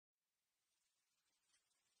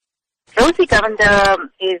Rosy Govender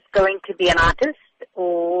is going to be an artist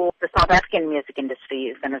who the South African music industry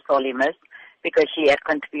is going to sorely miss because she had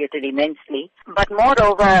contributed immensely. But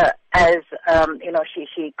moreover, as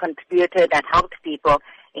she contributed and helped people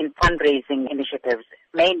in fundraising initiatives,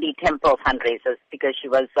 mainly temple fundraisers, because she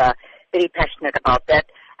was very passionate about that,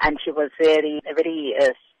 and she was a very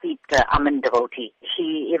steeped Aman devotee.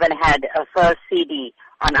 She even had a first CD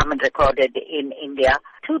on Aman recorded in India.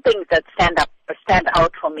 Two things that stand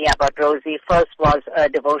out for me about Rosy. First was a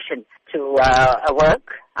devotion to a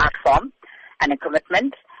work, art form, and a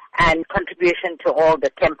commitment, and contribution to all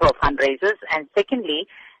the temple fundraisers. And secondly,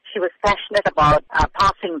 she was passionate about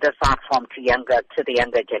passing this art form to the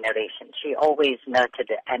younger generation. She always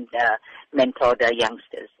nurtured and mentored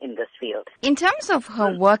youngsters in this field. In terms of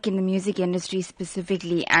her work in the music industry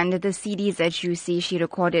specifically and the CDs that you say she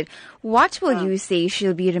recorded, what will you say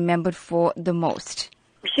she'll be remembered for the most?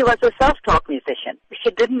 She was a self-taught musician.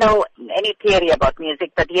 She didn't know any theory about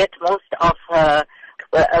music, but yet most of her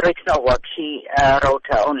original work, she wrote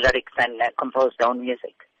her own lyrics and composed her own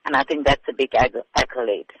music. And I think that's a big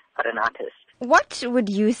accolade for an artist. What would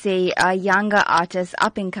you say younger artists,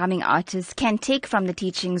 up-and-coming artists, can take from the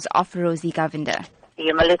teachings of Rosy Govender?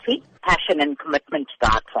 Humility, passion and commitment to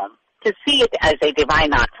the art form. To see it as a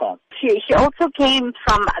divine art form. She also came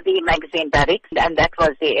from the magazine Barracks, and that was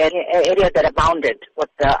the area that abounded with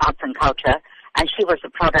the arts and culture, and she was a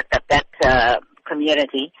product of that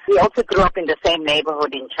community. We also grew up in the same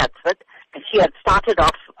neighborhood in Chatsworth, and she had started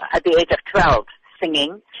off at the age of 12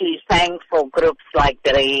 singing. She sang for groups like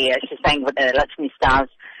she sang with the Lakshmi Stars,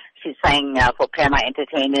 she sang for Prema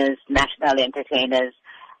Entertainers, National Entertainers,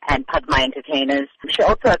 and Padma Entertainers. She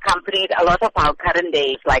also accompanied a lot of our current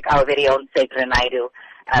days, like our very own Segra Naidu,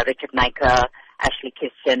 Richard Naika, Ashley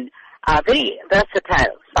Christian, very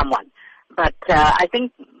versatile someone. But I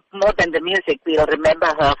think more than the music, we'll remember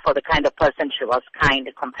her for the kind of person she was, kind,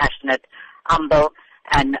 compassionate, humble,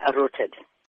 and rooted.